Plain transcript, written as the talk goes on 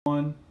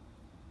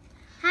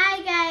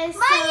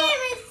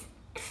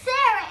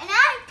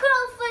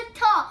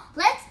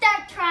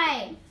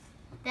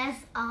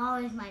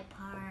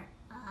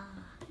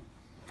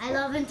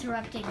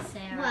interrupting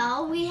Sarah.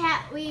 Well, we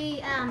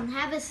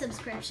have a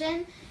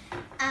subscription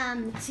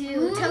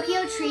to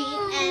Tokyo Treat,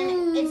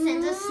 and it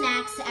sends us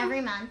snacks every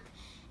month,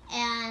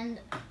 and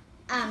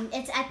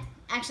it's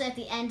actually at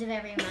the end of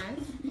every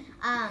month.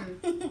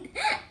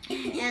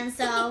 And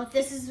so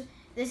this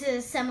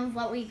is some of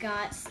what we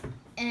got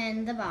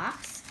in the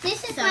box.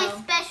 This is my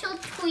special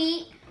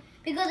treat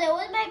because it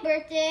was my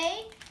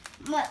birthday.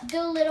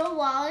 The little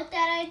wallet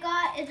that I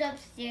got is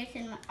upstairs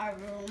in our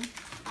room.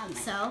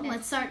 So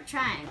let's start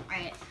trying. All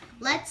right,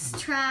 let's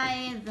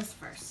try this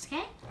first,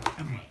 okay?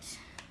 All right.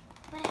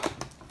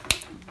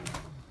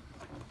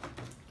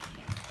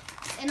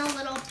 In a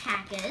little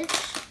package.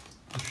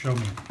 Show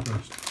me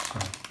first.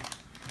 Sorry.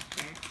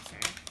 Here,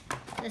 sorry.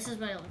 This is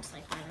what it looks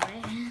like, by the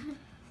way.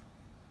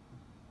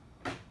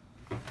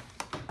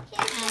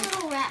 Here's a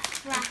little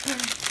wrapper.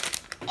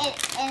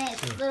 And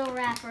its little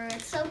wrapper.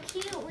 It's so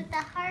cute with the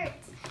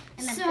hearts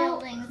and the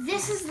buildings.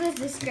 This is the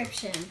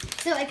description.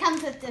 So it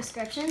comes with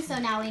description, so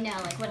now we know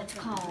like what it's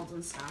called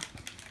and stuff.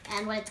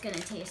 And what it's gonna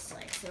taste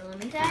like. So let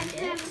me find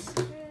it.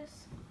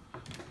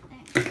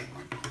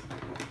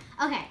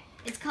 Okay,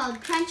 it's called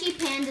Crunchy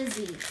Panda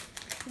Z.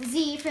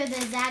 Z for the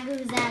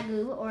Zagu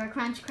Zagu or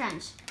Crunch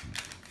Crunch.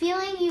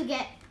 Feeling you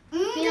get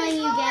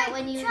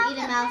when you eat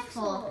a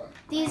mouthful.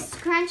 These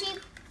crunchy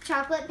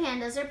chocolate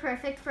pandas are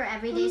perfect for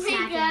everyday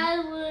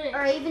snacking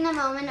or even a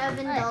moment of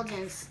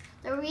indulgence.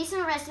 The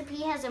recent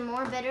recipe has a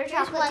more bitter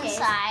chocolate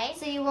taste,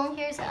 so you won't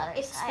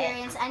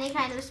experience any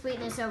kind of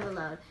sweetness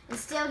overload and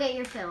still get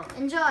your fill.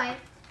 Enjoy. All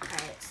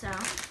right, so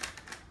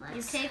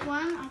You take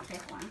one, I'll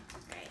take one.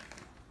 Great.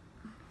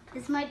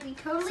 This might be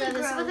totally So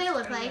this is what they gross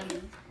look or like.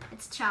 yummy.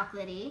 It's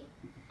chocolatey.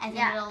 I think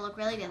Yeah. it'll look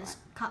really good.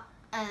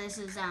 This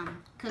is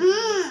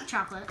cookie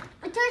chocolate.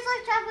 It tastes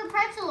like chocolate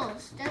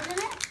pretzels, doesn't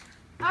it?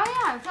 Oh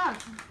yeah, it does.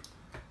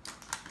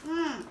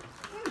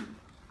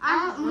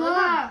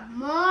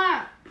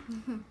 More.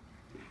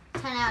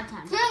 10 out of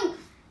 10. 10.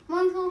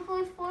 1, 2,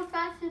 3, 4,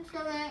 5, 6,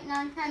 7, 8,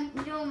 9, 10.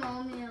 You don't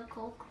know me a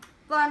Coke.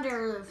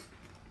 Wonderloof.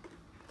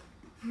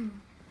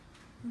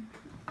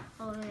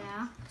 Oh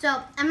yeah.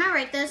 So I'm gonna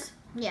rate this.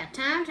 Yeah,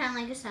 10 out of 10,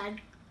 like I said.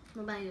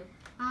 What about you?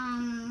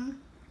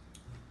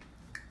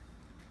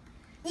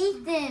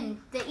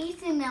 Ethan, the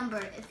Ethan number.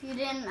 If you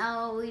didn't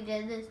know, we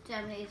did this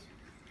Japanese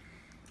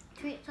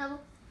treat table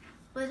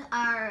with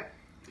our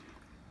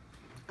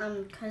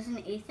cousin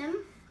Ethan,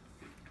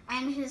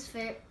 and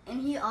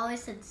he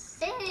always said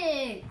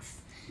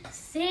 6,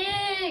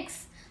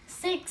 6,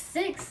 6,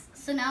 6.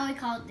 So now we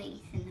call it the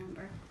Ethan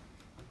number.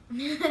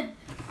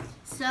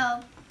 So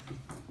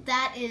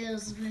that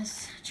is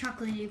this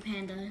chocolatey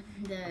panda,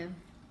 the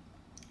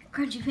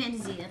Crunchy Panda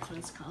Z, that's what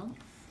it's called.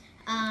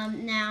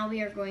 Now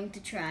we are going to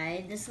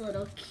try this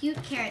little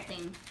cute carrot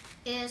thing.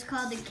 It is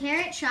called the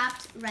Carrot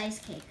Chopped Rice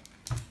Cake.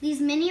 These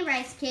mini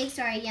rice cakes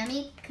are a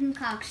yummy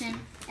concoction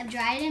of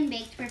dried and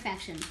baked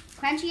perfection.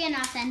 Crunchy and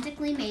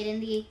authentically made in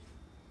the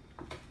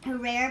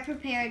rare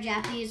prepared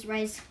Japanese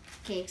rice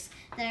cakes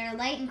that are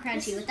light and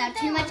crunchy without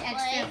too much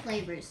extra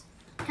flavors.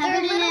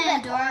 Covered in an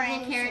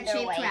adorable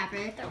carrot-shaped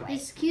wrapper,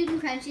 this cute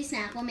and crunchy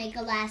snack will make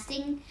a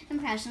lasting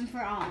impression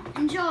for all.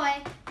 Enjoy!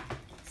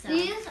 So,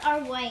 These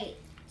are white.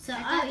 so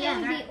I thought yeah,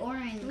 they would they're- be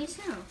orange. me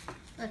too.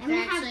 Look, I'm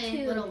they're gonna have actually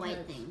two little of white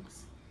those.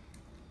 things.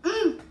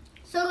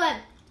 So good.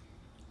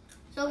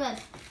 So good.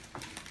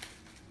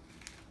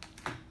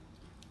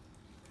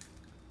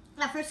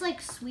 At first,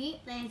 like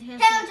sweet, they 10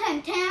 taste out like,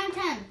 of 10. 10 out of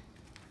 10.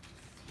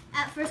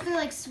 at first they're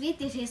like sweet.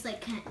 They taste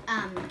like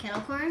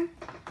kettle corn,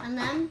 and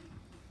then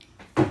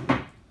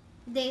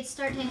they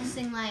start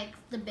tasting like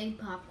the big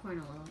popcorn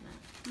a little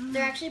bit.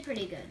 They're actually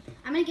pretty good.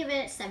 I'm gonna give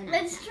it 7 out of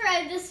 10. Let's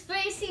try the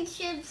spicy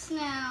chips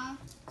now.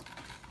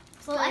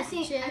 Well, I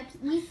Spicy think chips.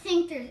 we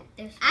think they're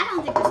spicy. I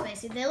don't think they're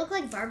spicy. They look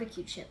like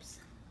barbecue chips.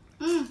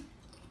 They're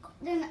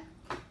not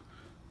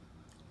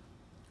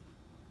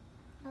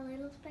a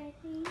little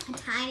spicy. A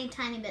tiny,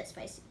 tiny bit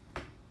spicy.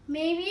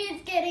 Maybe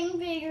it's getting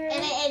bigger.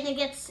 And it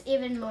gets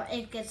even more.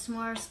 It gets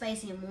more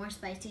spicy and more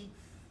spicy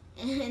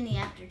in the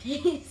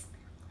aftertaste.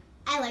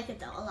 I like it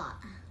though a lot.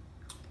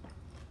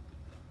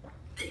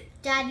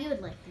 Dad, you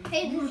would like them.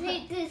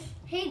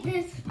 Hate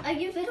this. I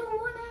give it a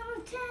 1 out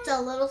of 10. It's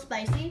a little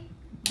spicy,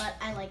 but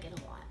I like it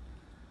a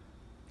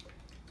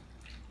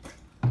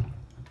lot.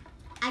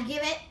 I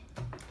give it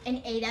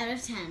an 8 out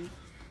of 10.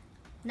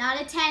 Not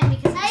a 10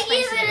 because of the I give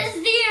it a spiciness.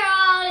 0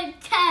 out of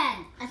 10.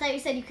 I thought you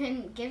said you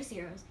couldn't give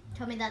zeros. You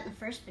told me that in the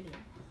first video.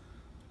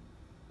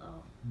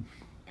 Oh,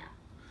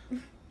 Yeah.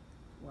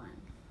 1.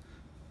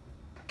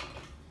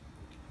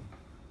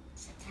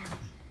 Sit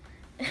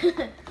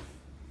down.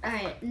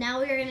 Alright, now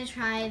we are going to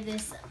try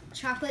this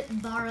chocolate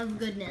bar of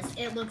goodness.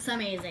 It looks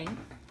amazing.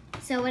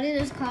 So what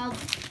it is called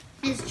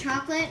is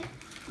chocolate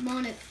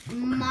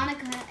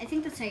Monica. I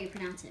think that's how you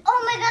pronounce it.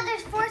 Oh my God!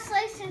 There's 4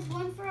 slices,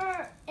 one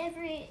for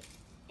every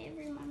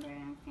member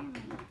in our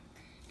family.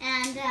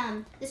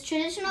 And this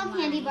traditional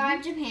candy bar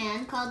of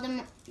Japan called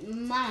the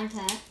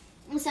Monica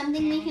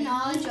Something we can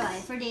all enjoy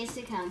for days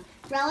to come.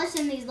 Relish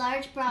in these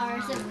large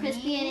bars of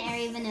crispy and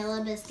airy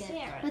vanilla biscuit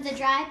with a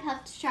dry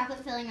puffed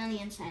chocolate filling on the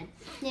inside.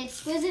 The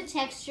exquisite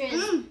texture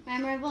is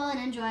memorable and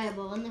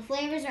enjoyable, and the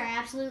flavors are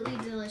absolutely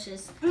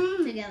delicious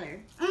together.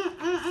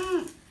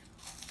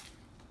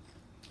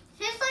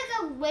 Tastes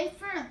like a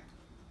wafer.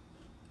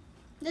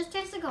 This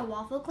tastes like a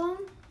waffle cone.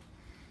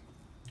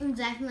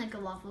 Exactly like a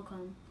waffle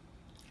cone.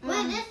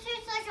 Wait, this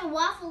tastes like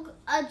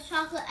a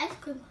chocolate ice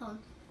cream cone.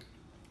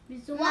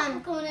 It's a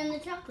waffle cone and the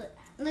chocolate.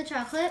 The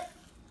chocolate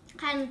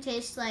kind of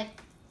tastes like,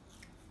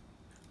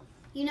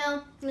 you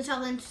know, the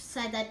chocolate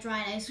inside that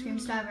dried ice cream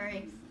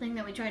strawberry thing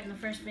that we tried in the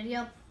first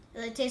video.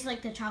 It tastes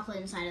like the chocolate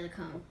inside of the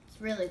cone. It's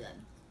really good.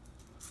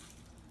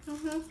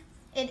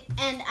 And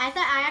I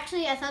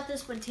thought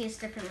this would taste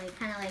differently,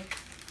 kind of like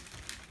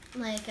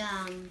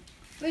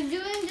We're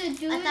doing the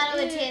do I thought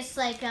it would taste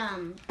like a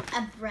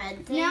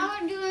bread thing. Now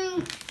we're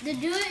doing the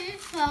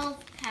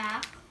do-it-yourself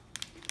pack.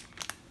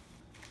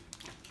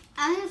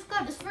 I think it's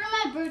good. It's for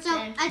my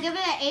birthday. So I give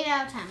it an 8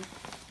 out of 10.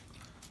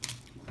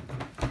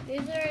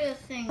 These are the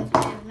things. I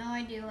have no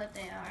idea what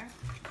they are.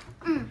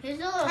 Here's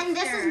a little And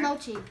this stir. is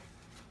mochi.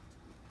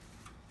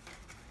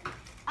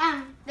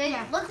 They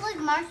look like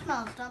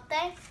marshmallows, don't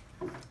they?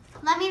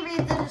 Let me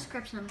read the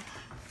description.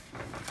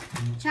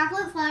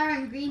 Chocolate flour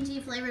and green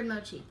tea flavored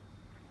mochi.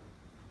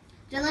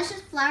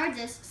 Delicious flour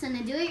discs and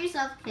a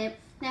do-it-yourself kit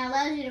that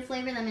allows you to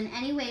flavor them in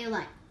any way you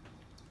like.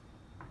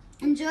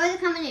 Enjoy the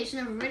combination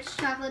of rich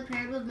chocolate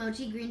paired with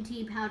mochi green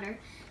tea powder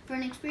for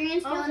an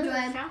experience you'll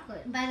enjoy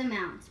chocolate. by the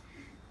mounds.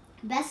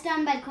 Best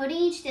done by coating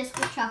each disc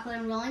with chocolate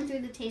and rolling through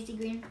the tasty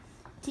green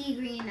tea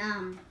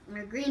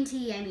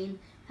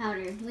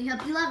powder. We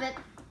hope you love it.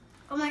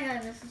 Oh my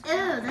god, this is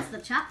Ew, that's the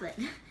chocolate.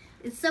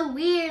 It's so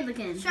weird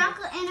looking.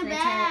 chocolate in a Can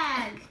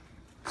I bag.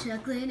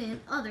 Chocolate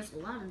in. Oh, there's a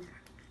lot in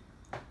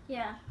there.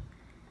 Yeah.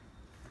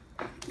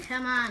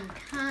 Come on,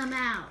 come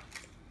out.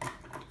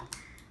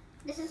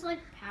 This is like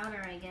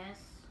powder, I guess.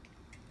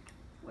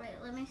 Wait,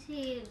 let me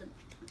see.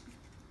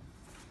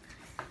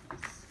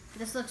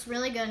 This looks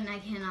really good, and I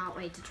cannot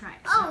wait to try it.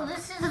 Oh,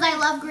 this is because I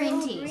love green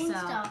little tea. green So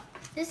stuff.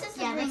 This is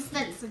the yeah, green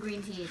that's the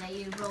green tea that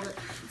you roll it.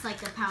 It's like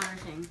the powder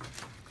thing.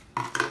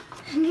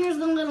 And here's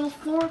the little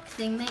fork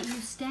thing that you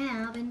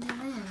stab into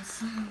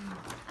this.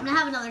 I'm gonna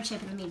have another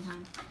chip in the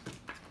meantime.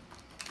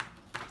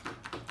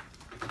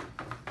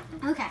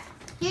 Okay,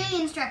 here are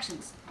the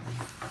instructions.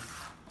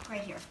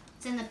 Right here.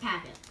 It's in the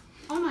packet.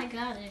 Oh my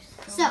god, there's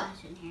So-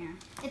 much in here.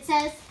 It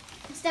says,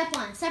 step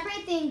 1,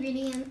 separate the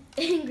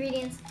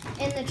ingredients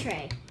in the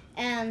tray.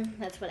 And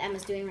that's what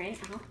Emma's doing right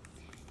now.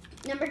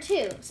 Number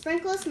 2,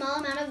 sprinkle a small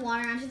amount of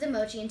water onto the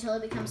mochi until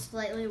it becomes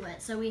slightly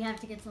wet. So we have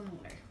to get some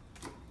water.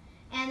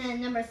 And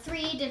then number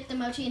 3, dip the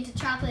mochi into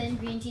chocolate and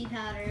green tea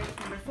powder.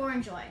 Number 4,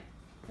 enjoy.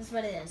 That's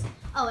what it is.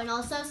 Oh, and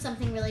also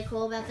something really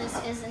cool about this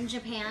is in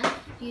Japan,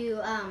 you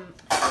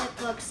flip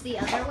books the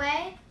other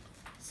way.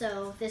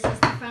 So this is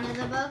the front of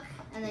the book,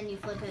 and then you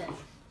flip it.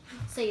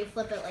 So you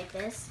flip it like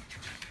this.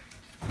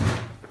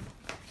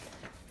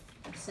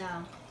 So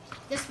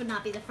this would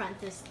not be the front,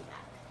 this is the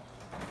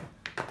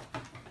back.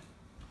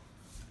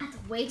 That's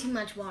way too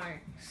much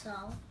water. So,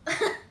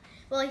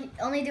 Well, you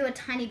only do a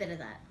tiny bit of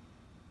that.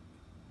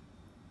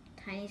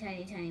 Tiny,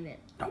 tiny, tiny bit.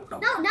 No. No,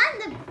 not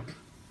in the...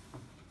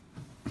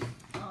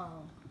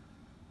 oh.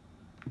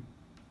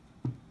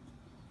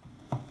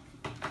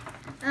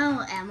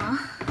 Oh,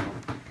 Emma.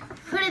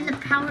 Put in the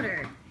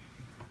powder.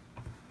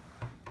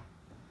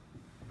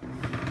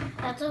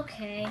 That's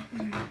okay.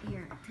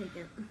 Here, take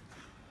it.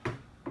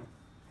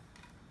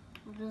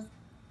 We'll just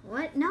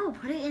What? No,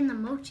 put it in the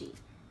mochi.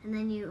 And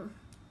then you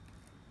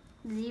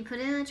put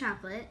it in the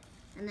chocolate,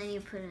 and then you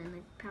put it in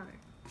the powder.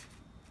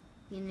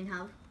 You need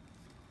help?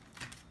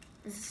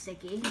 This is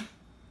sticky.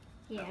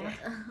 yeah.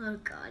 Oh,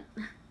 God.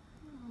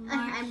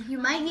 You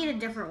might need a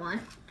different one.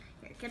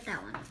 Here, get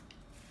that one.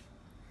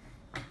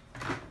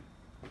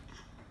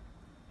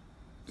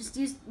 Just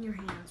use your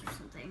hands or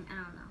something. I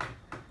don't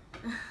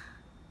know.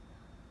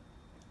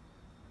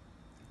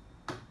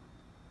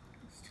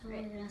 It's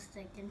totally gonna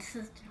stick into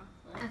the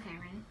chocolate. Okay,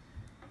 ready?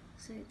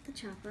 So the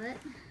chocolate.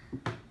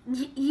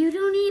 You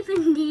don't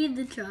even need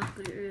the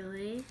chocolate,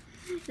 really.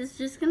 It's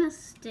just gonna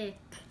stick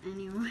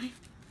anyway.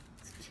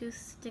 It's too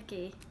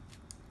sticky.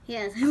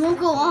 Yes, it won't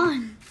go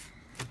on.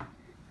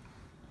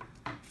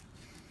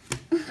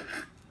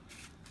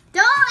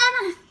 Don't,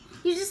 Emma!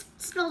 You just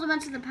spilled a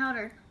bunch of the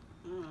powder.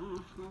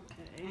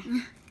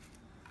 Okay.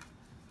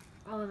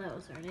 Oh, that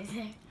was already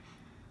there.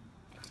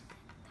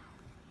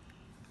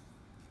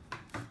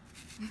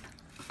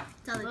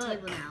 It's on the Look.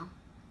 table now.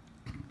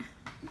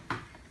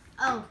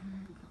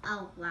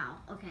 Oh, wow.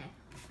 Okay,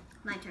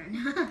 my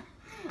turn.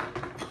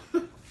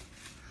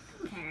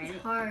 Okay, ready?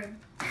 It's hard.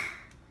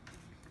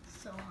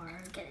 So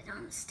hard. Get it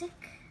on the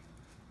stick.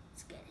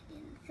 Let's get it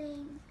in the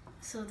thing.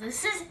 So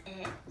this is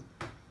it.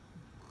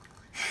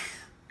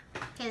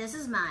 Okay, this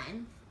is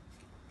mine.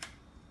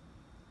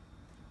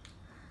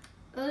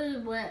 This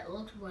is what it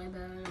looks way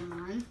better than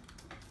mine.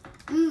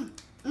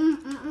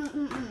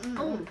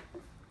 Oh,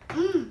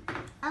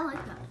 I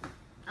like that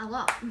a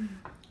lot.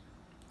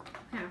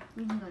 Here,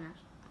 you can go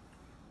next.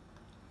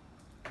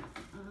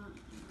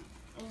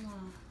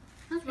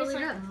 That's Tastes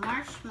really like good.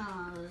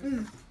 marshmallows.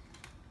 Mm.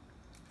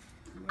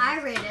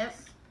 I rate it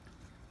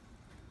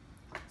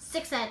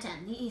 6 out of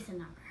 10, the Ethan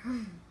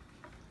number.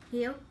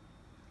 You?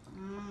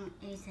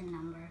 Ethan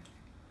number.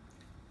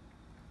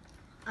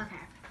 Okay.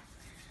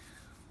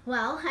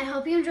 Well, I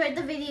hope you enjoyed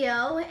the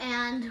video,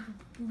 and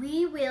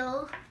we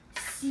will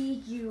see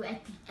you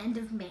at the end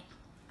of May.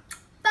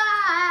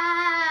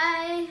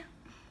 Bye!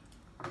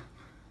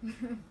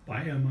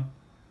 Bye, Emma.